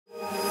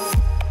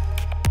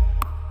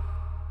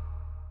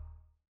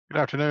Good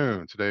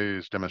afternoon.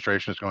 Today's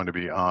demonstration is going to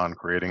be on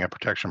creating a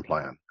protection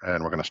plan,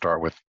 and we're going to start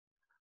with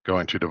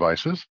going to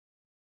devices,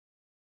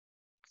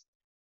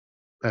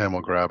 and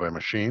we'll grab a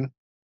machine,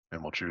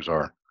 and we'll choose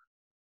our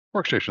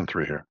Workstation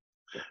 3 here.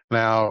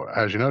 Now,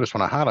 as you notice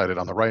when I highlight it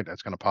on the right,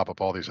 it's going to pop up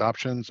all these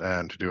options,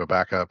 and to do a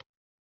backup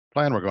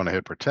plan, we're going to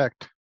hit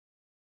Protect,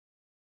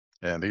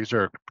 and these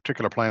are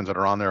particular plans that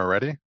are on there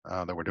already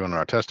that we're doing in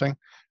our testing.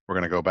 We're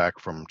going to go back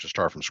to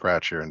start from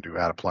scratch here and do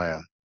Add a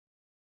Plan.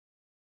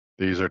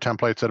 These are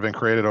templates that have been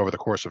created over the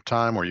course of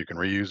time where you can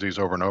reuse these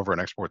over and over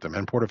and export them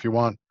import if you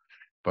want.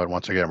 But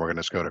once again, we're going to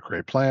just go to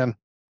Create Plan,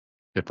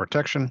 hit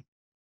Protection,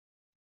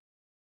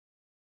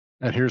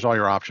 and here's all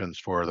your options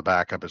for the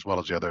backup as well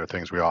as the other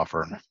things we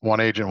offer. One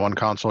agent, one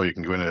console, you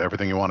can go into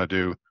everything you want to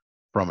do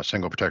from a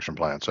single protection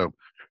plan. So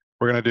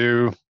we're going to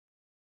do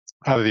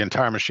either the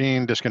entire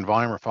machine, disk and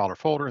volume, or file or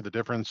folder. The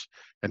difference,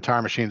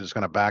 entire machine is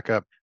going to back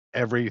up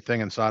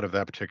everything inside of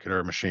that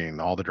particular machine,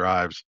 all the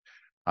drives.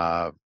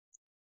 Uh,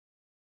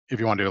 if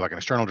you want to do like an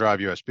external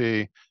drive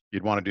USB,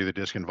 you'd want to do the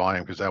disk and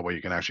volume because that way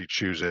you can actually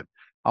choose it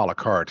a la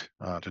carte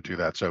to do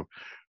that. So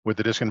with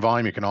the disk and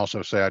volume, you can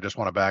also say, I just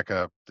want to back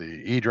up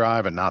the E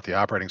drive and not the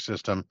operating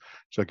system.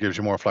 So it gives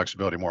you more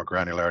flexibility, more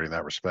granularity in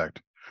that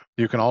respect.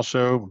 You can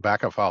also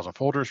back up files and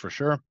folders for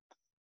sure.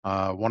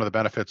 One of the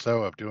benefits,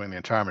 though, of doing the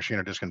entire machine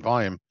or disk and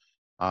volume,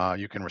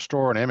 you can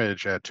restore an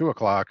image at 2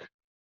 o'clock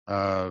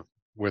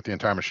with the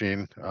entire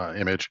machine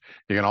image.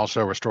 You can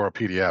also restore a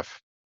PDF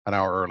an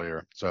hour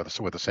earlier, so this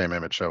with the same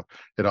image. So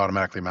it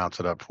automatically mounts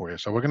it up for you.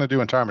 So we're going to do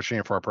entire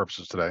machine for our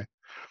purposes today.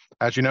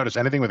 As you notice,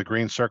 anything with a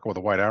green circle with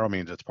a white arrow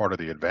means it's part of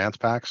the advanced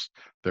packs.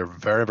 They're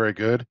very, very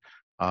good.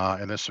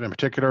 And this in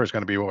particular is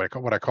going to be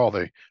what I call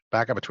the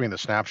backup between the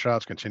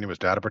snapshots, continuous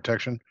data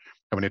protection.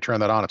 And when you turn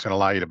that on, it's going to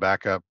allow you to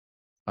back up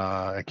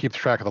and keep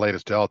track of the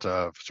latest delta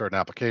of certain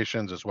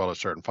applications as well as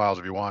certain files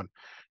if you want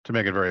to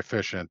make it very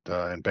efficient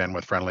and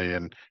bandwidth friendly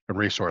and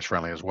resource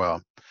friendly as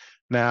well.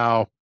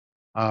 Now,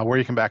 where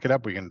you can back it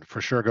up, we can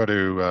for sure go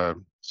to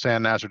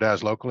SAN, NAS, or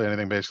DAS locally,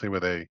 anything basically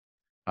with a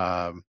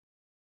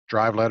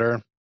drive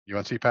letter,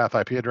 UNC path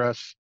IP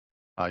address.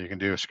 You can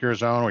do a secure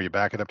zone where you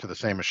back it up to the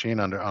same machine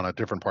on a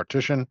different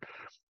partition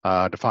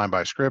defined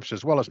by scripts,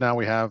 as well as now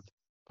we have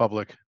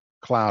public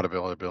cloud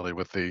availability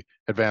with the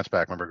advanced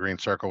back. Remember, green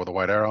circle with a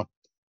white arrow.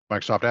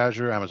 Microsoft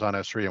Azure, Amazon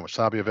S3, and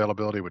Wasabi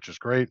availability, which is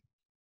great.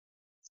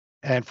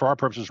 And for our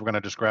purposes, we're going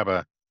to just grab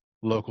a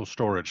local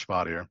storage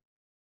spot here.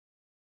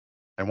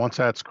 And once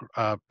that's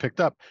picked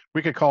up,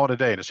 we could call it a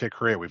day. Just hit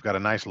create. We've got a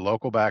nice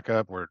local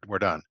backup. We're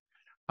done.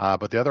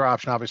 But the other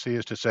option, obviously,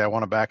 is to say I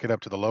want to back it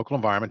up to the local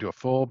environment, do a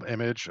full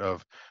image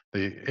of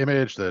the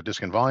image, the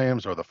disk and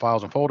volumes, or the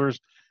files and folders.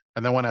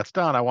 And then when that's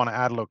done, I want to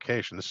add a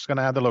location. This is going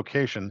to add the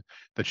location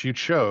that you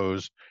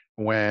chose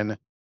when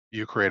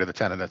you created the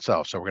tenant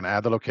itself. So we're going to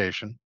add the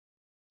location.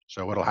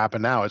 So what'll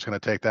happen now is going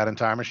to take that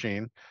entire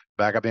machine,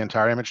 back up the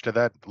entire image to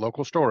that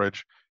local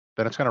storage.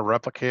 Then it's going to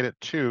replicate it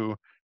to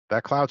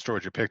that cloud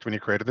storage you picked when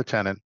you created the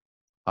tenant.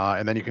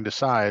 And then you can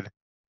decide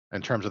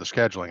in terms of the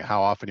scheduling,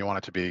 how often you want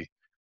it to be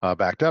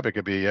backed up. It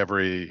could be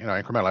every,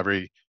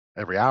 incremental,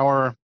 every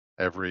hour,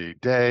 every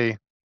day,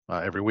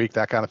 every week,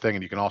 that kind of thing.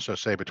 And you can also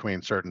say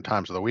between certain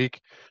times of the week,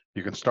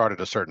 you can start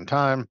at a certain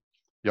time.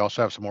 You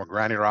also have some more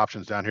granular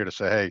options down here to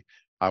say, hey,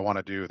 I want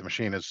to do, the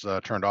machine is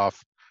turned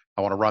off.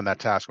 I want to run that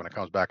task when it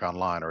comes back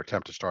online or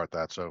attempt to start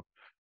that. So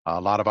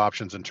a lot of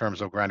options in terms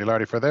of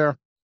granularity for there.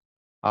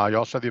 You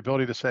also have the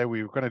ability to say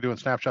we're going to do in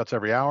snapshots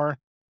every hour.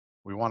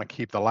 We want to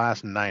keep the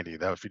last 90.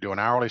 That if you do an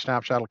hourly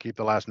snapshot, it'll keep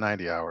the last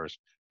 90 hours.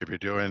 If you're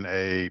doing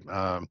a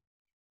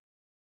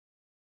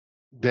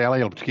daily,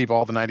 it'll keep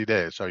all the 90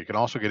 days. So you can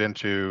also get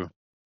into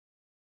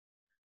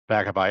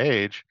backup by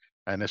age,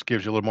 and this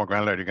gives you a little more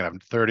granularity. You can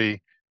have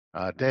 30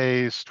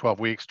 days, 12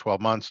 weeks,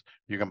 12 months.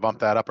 You can bump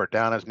that up or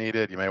down as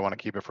needed. You may want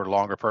to keep it for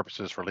longer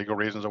purposes for legal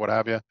reasons or what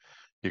have you.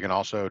 You can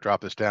also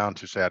drop this down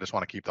to say, I just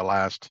want to keep the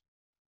last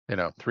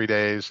 3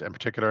 days in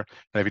particular.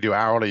 And if you do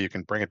hourly, you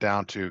can bring it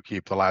down to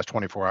keep the last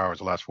 24 hours,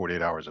 the last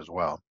 48 hours as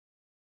well.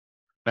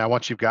 Now,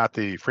 once you've got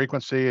the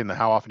frequency and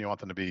how often you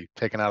want them to be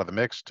taken out of the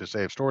mix to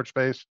save storage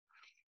space,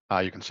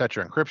 you can set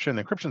your encryption.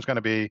 The encryption is going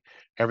to be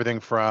everything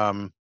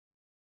from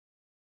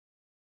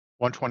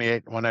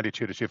 128,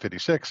 192 to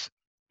 256.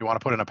 You want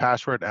to put in a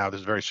password. Now,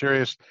 this is very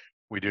serious.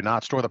 We do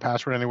not store the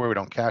password anywhere. We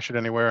don't cache it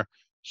anywhere.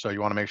 So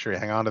you want to make sure you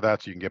hang on to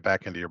that so you can get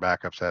back into your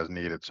backups as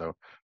needed. So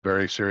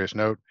very serious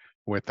note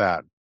with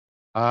that.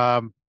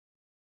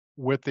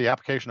 With the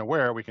application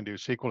aware, we can do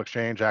SQL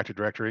Exchange, Active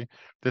Directory.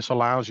 This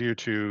allows you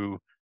to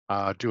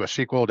do a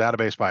SQL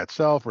database by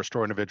itself,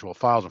 restore individual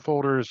files and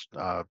folders,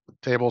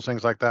 tables,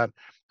 things like that,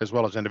 as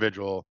well as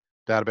individual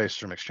databases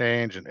from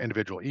Exchange and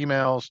individual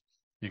emails.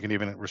 You can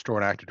even restore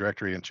an Active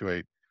Directory into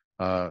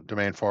a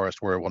domain forest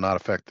where it will not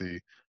affect the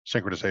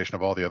synchronization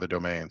of all the other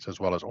domains, as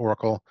well as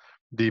Oracle,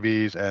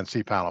 DBs, and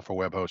cPanel for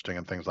web hosting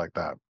and things like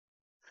that.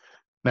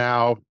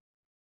 Now,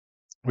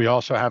 we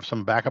also have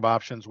some backup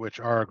options, which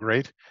are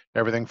great.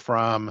 Everything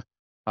from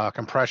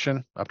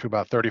compression up to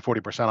about 30,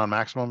 40% on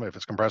maximum if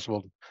it's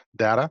compressible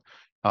data.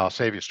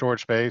 save you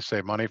storage space,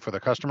 save money for the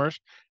customers,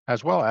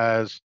 as well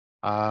as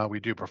we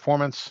do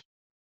performance.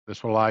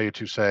 This will allow you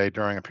to say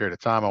during a period of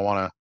time, I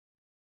want to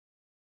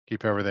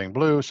keep everything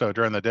blue. So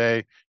during the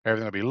day,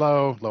 everything will be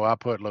low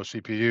output, low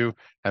CPU.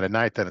 And at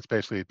night, then it's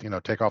basically,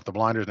 take off the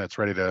blinders and it's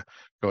ready to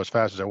go as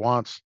fast as it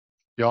wants.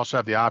 You also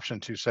have the option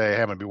to say,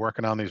 hey, I'm going to be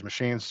working on these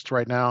machines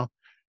right now.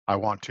 I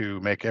want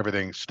to make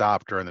everything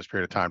stop during this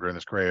period of time, during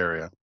this gray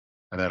area.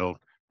 And that'll,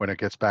 when it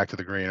gets back to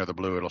the green or the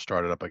blue, it'll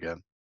start it up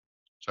again.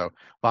 So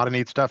a lot of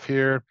neat stuff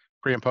here.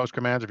 Pre and post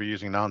commands if you're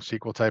using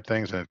non-SQL type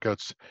things, and it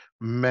goes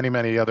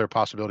many other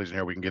possibilities in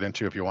here we can get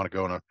into if you want to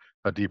go in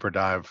a deeper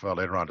dive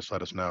later on. Just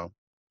let us know.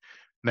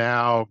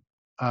 Now,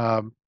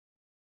 um,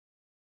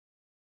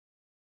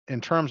 in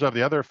terms of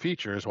the other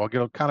features, well, I'll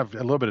get kind of a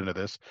little bit into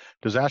this.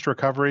 Disaster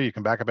recovery, you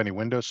can back up any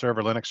Windows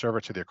server, Linux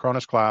server to the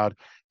Acronis cloud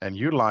and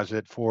utilize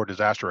it for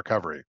disaster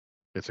recovery.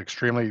 It's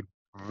extremely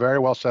very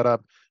well set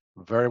up,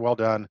 very well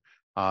done.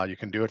 You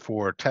can do it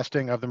for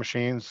testing of the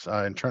machines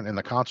in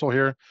the console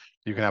here.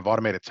 You can have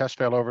automated test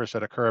failovers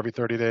that occur every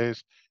 30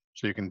 days.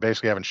 So you can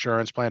basically have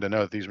insurance plan to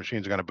know that these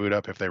machines are going to boot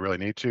up if they really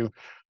need to,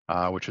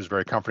 which is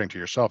very comforting to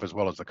yourself as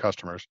well as the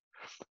customers.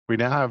 We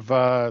now have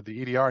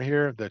the EDR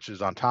here, that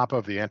is on top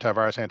of the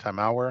antivirus,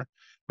 anti-malware.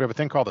 We have a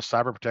thing called the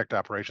Cyber Protect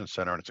Operations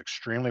Center, and it's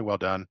extremely well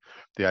done.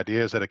 The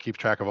idea is that it keeps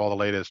track of all the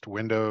latest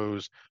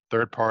Windows,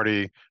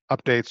 third-party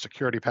updates,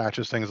 security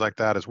patches, things like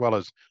that, as well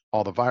as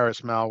all the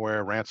virus,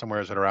 malware,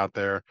 ransomwares that are out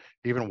there,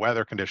 even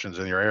weather conditions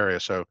in your area.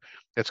 So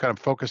it's going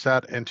to focus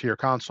that into your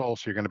console,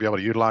 so you're going to be able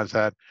to utilize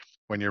that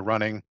when you're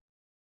running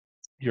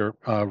your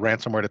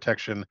ransomware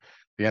detection,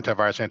 the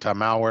antivirus,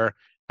 anti-malware,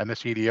 and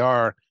this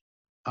EDR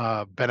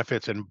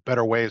benefits in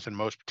better ways than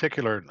most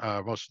regular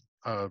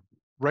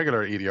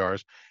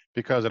EDRs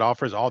because it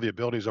offers all the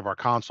abilities of our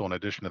console in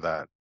addition to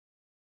that.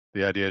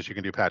 The idea is you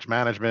can do patch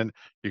management,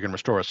 you can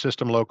restore a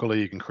system locally,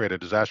 you can create a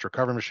disaster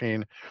recovery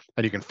machine,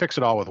 and you can fix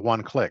it all with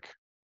one click.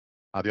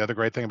 The other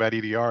great thing about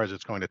EDR is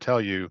it's going to tell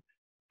you,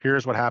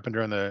 here's what happened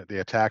during the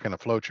attack and the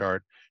flow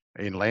chart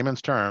in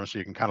layman's terms, so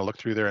you can kind of look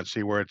through there and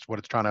see what it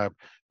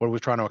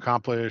was trying to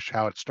accomplish,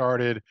 how it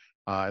started,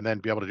 and then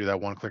be able to do that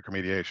one-click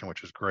remediation,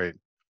 which is great.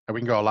 And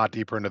we can go a lot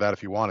deeper into that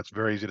if you want. It's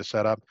very easy to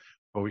set up,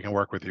 but we can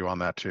work with you on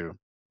that too.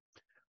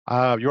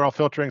 URL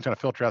filtering is going to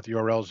filter out the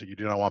URLs that you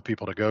do not want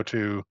people to go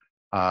to.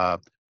 Uh,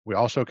 we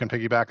also can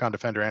piggyback on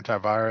Defender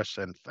antivirus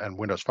and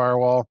Windows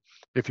Firewall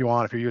if you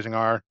want. If you're using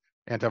our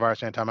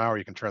antivirus, anti-malware,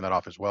 you can turn that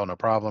off as well, no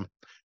problem.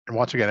 And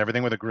once again,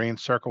 everything with a green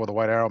circle with a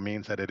white arrow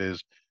means that it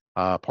is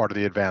part of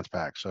the advanced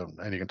pack. So,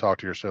 and you can talk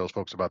to your sales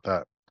folks about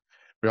that.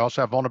 We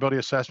also have vulnerability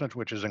assessment,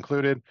 which is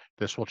included.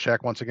 This will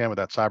check once again with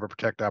that Cyber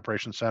Protect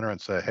Operations Center and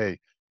say, hey,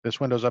 this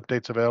Windows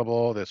update's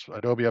available, this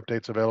Adobe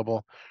update's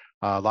available.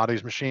 A lot of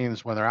these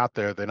machines, when they're out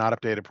there, they're not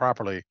updated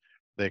properly.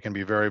 They can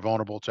be very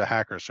vulnerable to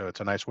hackers. So it's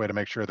a nice way to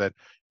make sure that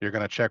you're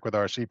going to check with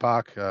our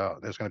CPOC.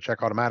 It's going to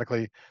check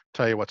automatically,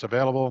 tell you what's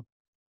available.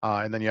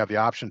 And then you have the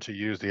option to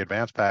use the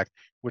advanced pack,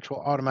 which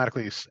will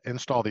automatically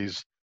install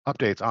these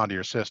updates onto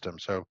your system.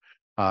 So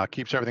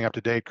keeps everything up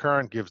to date,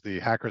 current, gives the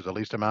hackers the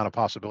least amount of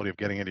possibility of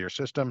getting into your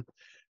system.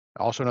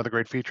 Also, another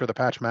great feature of the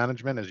patch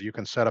management is you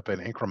can set up an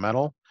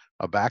incremental,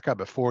 a backup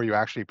before you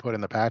actually put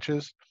in the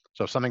patches.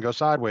 So if something goes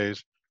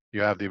sideways,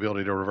 you have the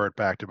ability to revert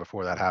back to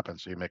before that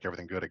happens. So you make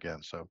everything good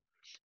again. So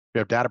you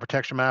have data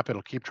protection map.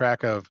 It'll keep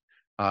track of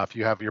if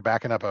you're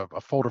backing up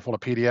a folder full of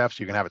PDFs,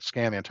 you can have it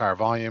scan the entire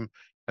volume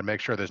and make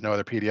sure there's no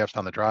other PDFs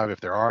on the drive. If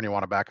there are and you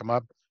want to back them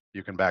up,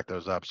 you can back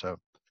those up. So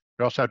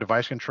you also have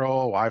device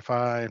control,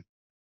 Wi-Fi,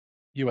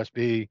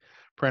 USB,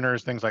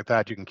 printers, things like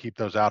that. You can keep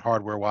those out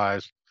hardware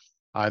wise.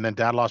 And then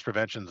data loss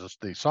prevention is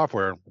the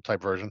software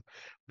type version.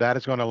 That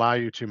is going to allow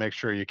you to make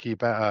sure you keep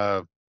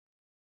credit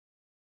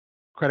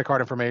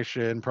card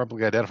information,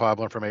 publicly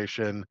identifiable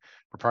information,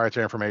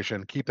 proprietary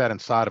information, keep that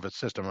inside of its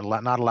system and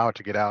not allow it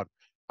to get out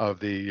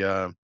of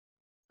the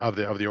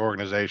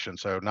organization.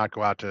 So not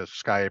go out to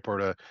Skype or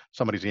to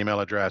somebody's email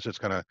address. It's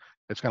gonna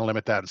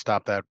limit that and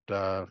stop that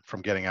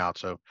from getting out.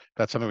 So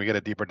that's something we get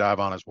a deeper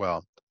dive on as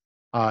well.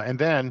 And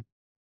then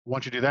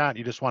once you do that,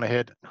 you just want to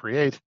hit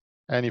create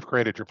and you've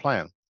created your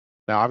plan.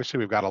 Now, obviously,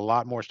 we've got a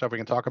lot more stuff we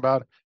can talk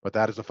about, but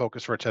that is the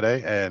focus for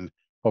today and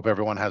hope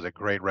everyone has a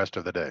great rest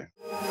of the day.